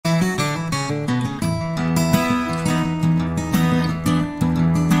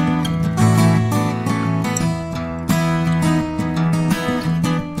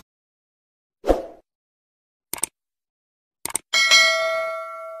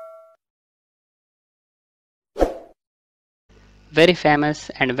Very famous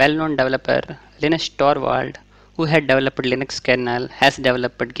and well-known developer Linus Torvald, who had developed Linux kernel, has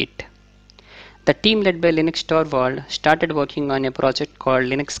developed Git. The team led by Linus Torvald started working on a project called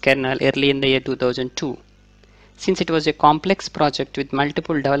Linux kernel early in the year 2002. Since it was a complex project with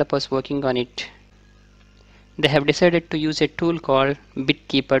multiple developers working on it, they have decided to use a tool called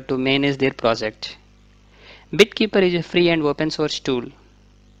BitKeeper to manage their project. BitKeeper is a free and open source tool.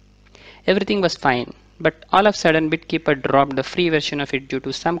 Everything was fine, but all of a sudden BitKeeper dropped the free version of it due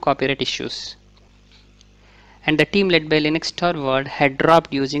to some copyright issues. And the team led by Linus Torvald had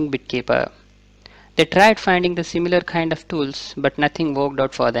dropped using BitKeeper. They tried finding the similar kind of tools, but nothing worked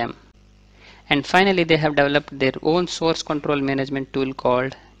out for them. And finally they have developed their own source control management tool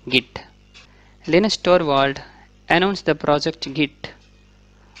called Git. Linus Torvald announced the project Git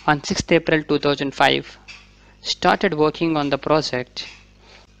on 6th April 2005, started working on the project,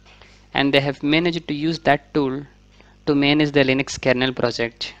 and they have managed to use that tool to manage the Linux kernel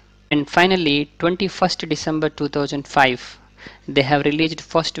project. And finally, 21st December 2005, they have released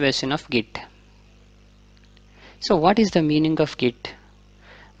first version of Git. So what is the meaning of Git?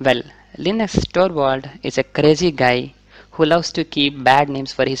 Well, Linus Torvald is a crazy guy who loves to keep bad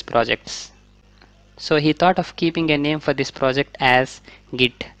names for his projects. So he thought of keeping a name for this project as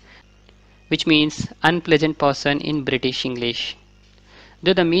Git, which means unpleasant person in British English.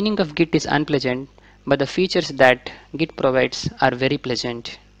 Though the meaning of Git is unpleasant, but the features that Git provides are very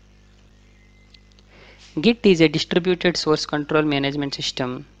pleasant. Git is a distributed source control management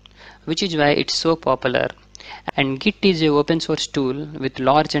system, which is why it's so popular. And Git is an open source tool with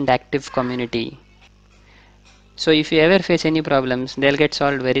large and active community. So if you ever face any problems, they'll get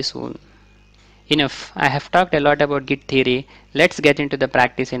solved very soon. Enough, I have talked a lot about Git theory. Let's get into the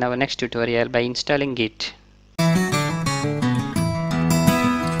practice in our next tutorial by installing Git.